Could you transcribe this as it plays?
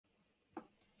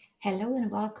Hello and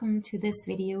welcome to this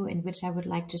video in which I would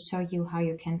like to show you how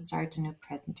you can start a new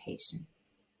presentation.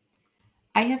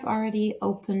 I have already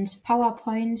opened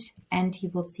PowerPoint and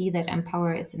you will see that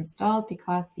Empower is installed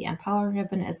because the Empower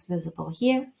ribbon is visible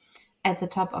here at the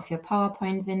top of your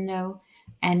PowerPoint window,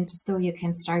 and so you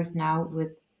can start now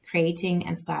with creating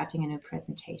and starting a new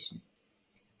presentation.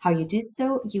 How you do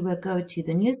so, you will go to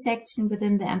the New section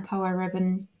within the Empower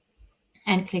ribbon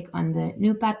and click on the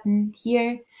New button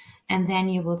here, and then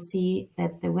you will see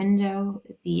that the window,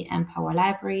 the Empower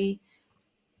Library,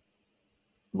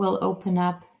 will open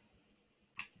up,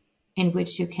 in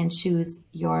which you can choose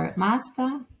your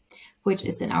master, which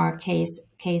is in our case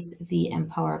the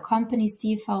Empower Companies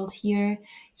default here.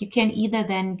 You can either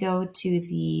then go to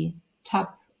the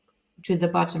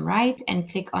bottom right and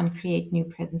click on Create New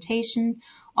Presentation,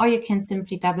 or you can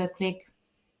simply double click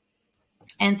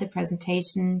and the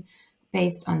presentation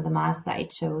based on the master I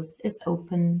chose is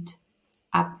opened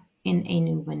up in a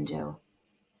new window.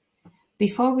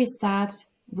 Before we start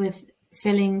with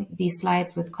filling these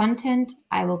slides with content,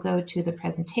 I will go to the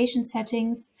presentation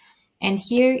settings, and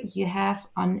here you have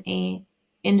on a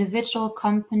individual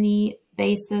company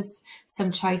basis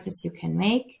some choices you can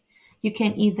make. You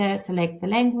can either select the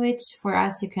language. For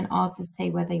us, you can also say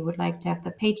whether you would like to have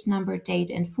the page number, date,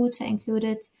 and footer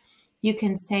included. You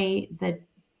can say the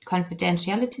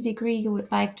confidentiality degree you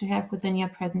would like to have within your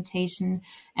presentation,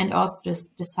 and also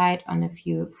just decide on a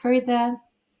few further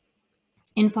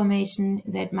information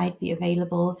that might be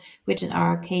available, which in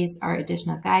our case are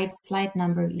additional guides, slide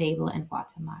number, label, and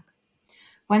watermark.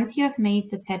 Once you have made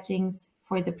the settings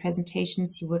for the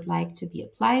presentations you would like to be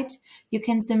applied, you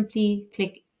can simply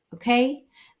click OK,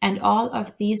 and all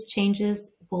of these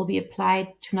changes will be applied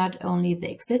to not only the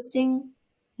existing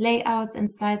layouts and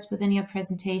slides within your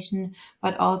presentation,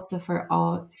 but also for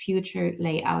all future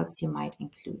layouts you might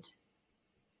include.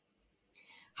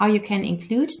 How you can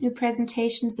include new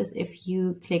presentations is if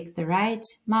you click the right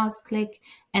mouse click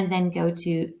and then go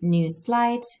to New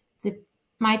Slide. That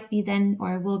might be then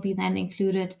or will be then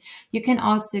included. You can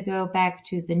also go back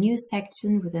to the New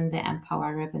section within the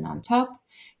Empower ribbon on top.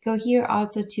 Go here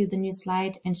also to the New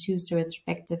Slide and choose the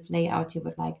respective layout you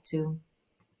would like to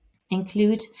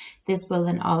include. This will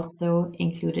then also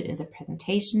include it in the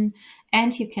presentation,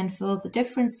 and you can fill the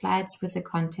different slides with the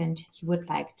content you would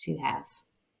like to have.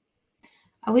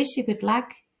 I wish you good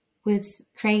luck with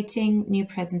creating new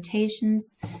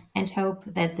presentations and hope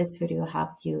that this video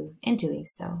helped you in doing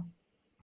so.